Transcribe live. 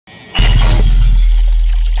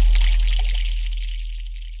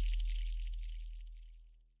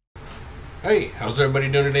Hey, how's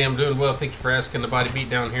everybody doing today? I'm doing well. Thank you for asking. The Body Beat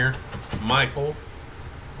down here. Michael,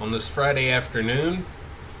 on this Friday afternoon,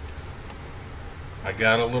 I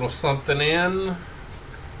got a little something in.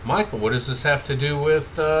 Michael, what does this have to do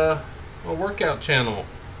with a workout channel?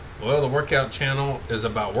 Well, the workout channel is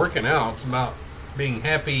about working out. It's about being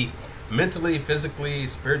happy mentally, physically,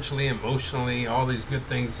 spiritually, emotionally, all these good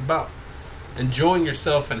things. It's about enjoying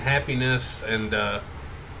yourself and happiness. And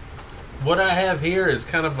what I have here is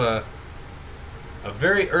kind of a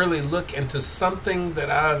very early look into something that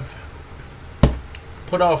I've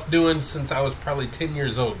put off doing since I was probably 10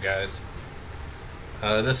 years old, guys.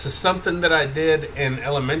 This is something that I did in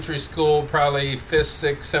elementary school, probably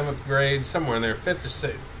 5th, 6th, 7th grade, somewhere in there, 5th or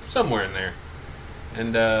 6th, somewhere in there.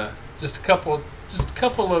 And just a couple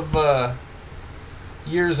of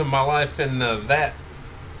years of my life in that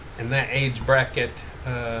age bracket.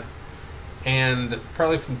 And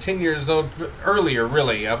probably from 10 years old, earlier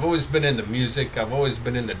really, I've always been into music. I've always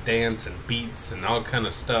been into dance and beats and all kind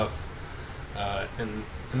of stuff. And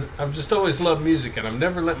I've just always loved music, and I've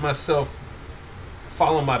never let myself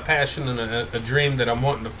follow my passion and a dream that I'm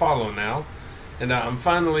wanting to follow now. And I'm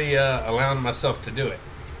finally allowing myself to do it.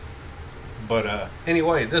 But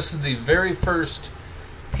anyway, this is the very first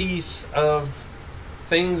piece of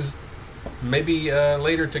things maybe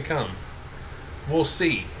later to come. We'll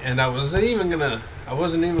see. And I wasn't even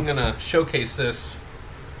gonna showcase this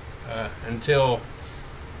until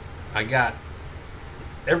I got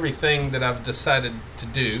everything that I've decided to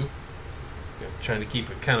do. I'm trying to keep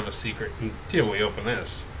it kind of a secret until we open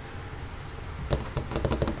this.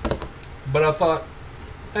 But I thought,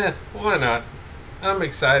 why not? I'm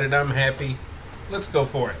excited. I'm happy. Let's go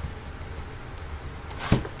for it.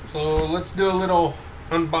 So let's do a little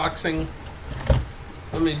unboxing.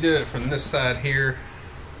 Let me do it from this side here.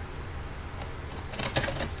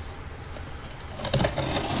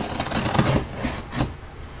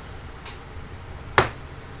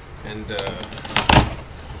 And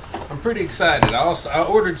I'm pretty excited. I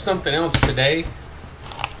ordered something else today,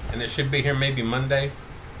 and it should be here maybe Monday.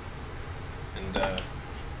 And I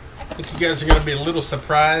think you guys are going to be a little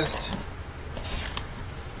surprised.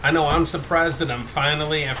 I know I'm surprised that I'm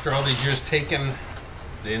finally, after all these years, taking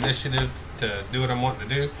the initiative to do what I'm wanting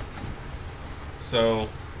to do. So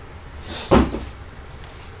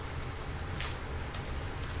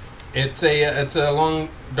it's a long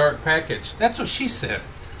dark package. That's what she said.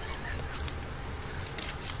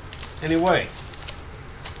 Anyway,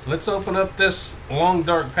 let's open up this long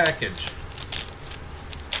dark package.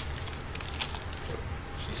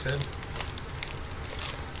 She said.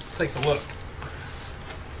 Let's take a look.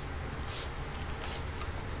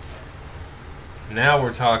 Now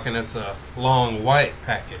we're talking. It's a long white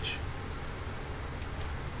package.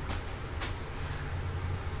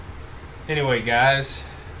 Anyway, guys,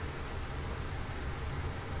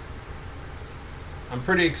 I'm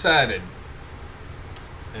pretty excited.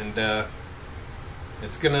 And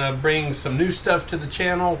it's gonna bring some new stuff to the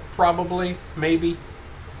channel, probably, maybe,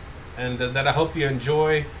 and that I hope you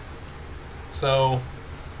enjoy. So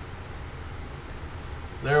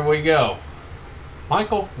there we go.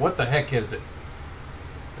 Michael, what the heck is it?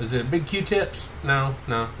 Is it big Q-tips? No.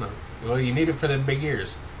 Well, you need it for them big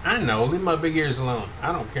ears. I know. Leave my big ears alone.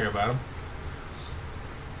 I don't care about them.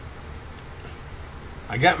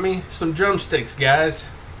 I got me some drumsticks, guys.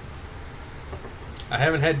 I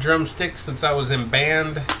haven't had drumsticks since I was in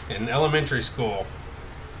band in elementary school.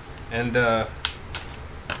 And,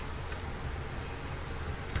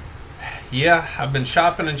 yeah, I've been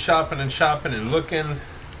shopping and looking.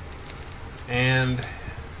 And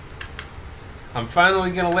I'm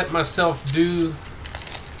finally going to let myself do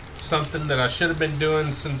something that I should have been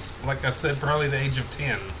doing since, like I said, probably the age of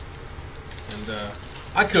 10. And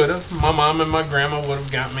I could have. My mom and my grandma would have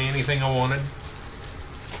got me anything I wanted.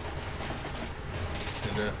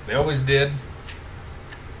 And they always did.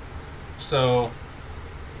 So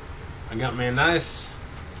I got me a nice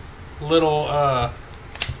little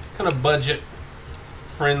kind of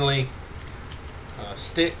budget-friendly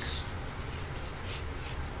sticks.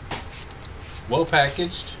 Well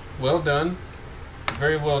packaged, well done,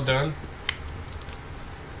 very well done.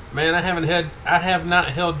 Man, I have not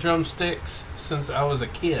held drumsticks since I was a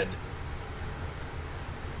kid.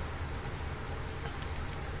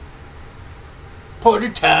 Party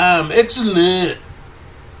time, excellent.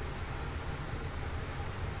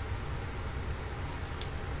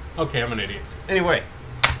 Okay, I'm an idiot. Anyway,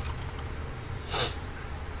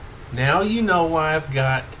 now you know why I've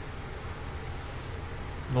got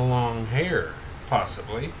the long hair.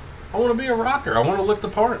 Possibly. I want to be a rocker. I want to look the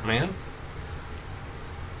part, man.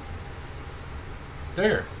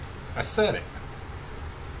 There. I said it.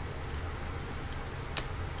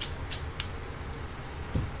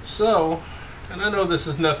 So, and I know this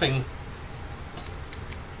is nothing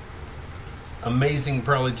amazing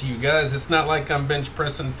probably to you guys. It's not like I'm bench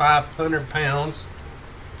pressing 500 pounds.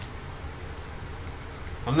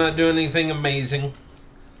 I'm not doing anything amazing.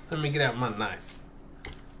 Let me get out my knife.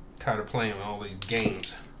 I'm tired of playing all these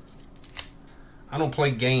games. I don't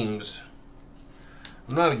play games.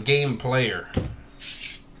 I'm not a game player.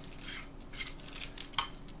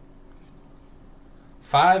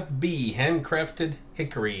 5B, handcrafted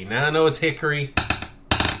hickory. Now I know it's hickory.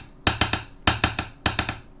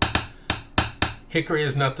 Hickory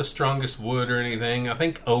is not the strongest wood or anything. I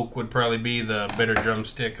think oak would probably be the better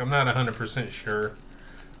drumstick. I'm not 100% sure.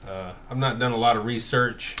 I've not done a lot of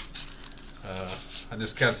research. I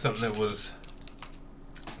just got something that was,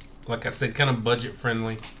 like I said, kind of budget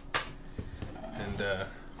friendly. And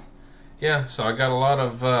yeah, so I got a lot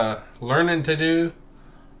of learning to do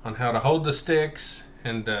on how to hold the sticks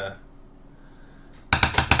and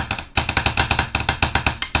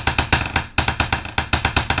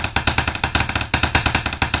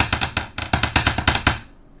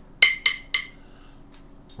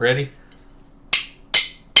ready?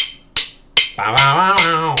 Bow, bow,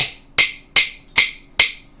 bow,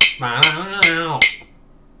 bow. Bow.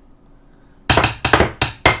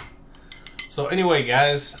 So anyway,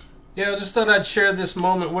 guys, yeah, I just thought I'd share this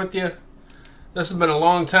moment with you. This has been a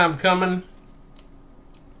long time coming.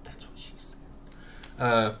 That's what she said.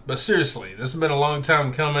 But seriously, this has been a long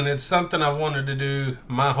time coming. It's something I've wanted to do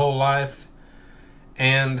my whole life.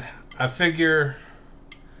 And I figure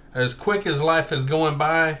as quick as life is going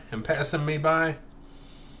by and passing me by,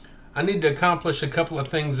 I need to accomplish a couple of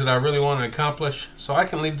things that I really want to accomplish so I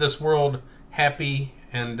can leave this world happy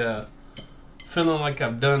and feeling like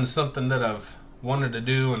I've done something that I've wanted to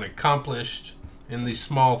do and accomplished in these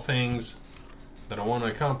small things that I want to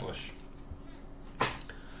accomplish.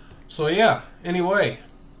 So yeah, anyway,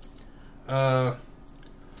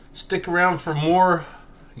 stick around for more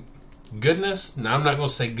goodness. Now I'm not going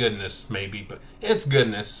to say goodness maybe, but it's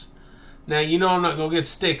goodness. Now you know I'm not going to get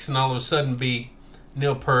sticks and all of a sudden be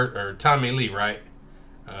Neil Peart or Tommy Lee, right?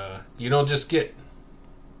 You don't just get,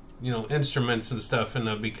 you know, instruments and stuff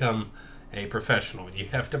and become a professional. You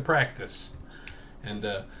have to practice. And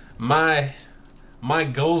my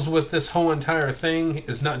goals with this whole entire thing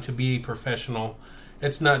is not to be a professional.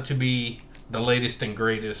 It's not to be the latest and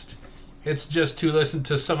greatest. It's just to listen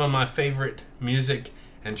to some of my favorite music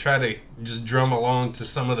and try to just drum along to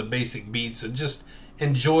some of the basic beats and just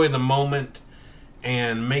enjoy the moment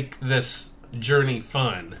and make this journey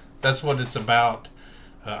fun. That's what it's about.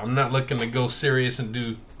 I'm not looking to go serious and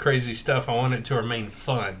do crazy stuff. I want it to remain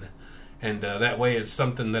fun. And that way it's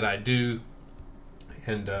something that I do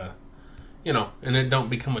and you know, and it don't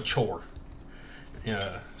become a chore.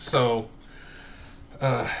 So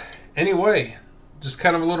anyway, just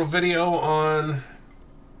kind of a little video on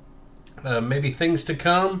maybe things to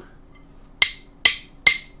come.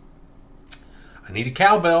 I need a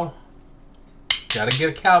cowbell. Gotta get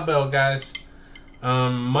a cowbell, guys.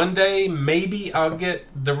 Monday, maybe I'll get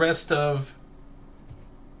the rest of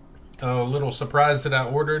a little surprise that I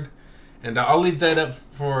ordered. And I'll leave that up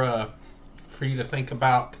for you to think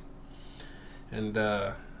about. And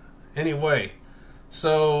anyway,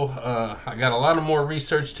 so I got a lot of more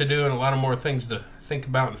research to do and a lot of more things to think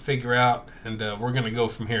about and figure out. And we're going to go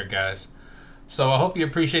from here, guys. So I hope you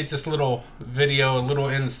appreciate this little video, a little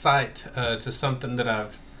insight to something that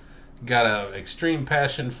I've got an extreme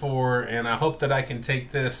passion for. And I hope that I can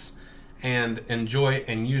take this and enjoy it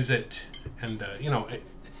and use it and, you know,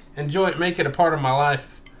 enjoy it, make it a part of my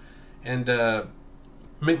life. And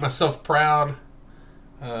make myself proud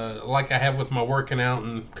like I have with my working out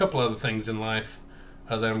and a couple other things in life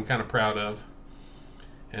that I'm kind of proud of.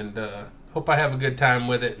 And hope I have a good time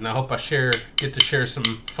with it, and I hope I get to share some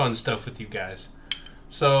fun stuff with you guys.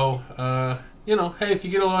 So, you know, hey, if you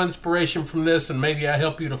get a little inspiration from this and maybe I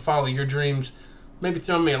help you to follow your dreams, maybe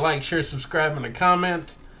throw me a like, share, subscribe, and a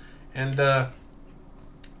comment. And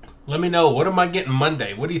let me know, what am I getting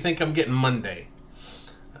Monday? What do you think I'm getting Monday?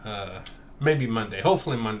 Maybe Monday.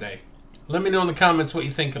 Hopefully Monday. Let me know in the comments what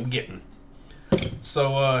you think I'm getting.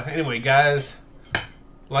 So, anyway, guys,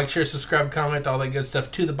 like, share, subscribe, comment, all that good stuff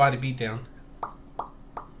to the Body Beatdown.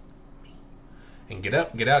 And get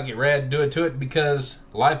up, get out, get rad, do it to it, because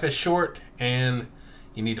life is short and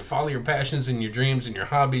you need to follow your passions and your dreams and your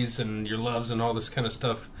hobbies and your loves and all this kind of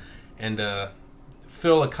stuff and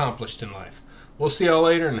feel accomplished in life. We'll see y'all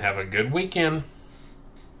later and have a good weekend.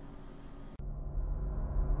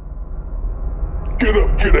 Get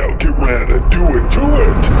up, get out, get rad, and do it to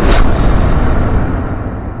it.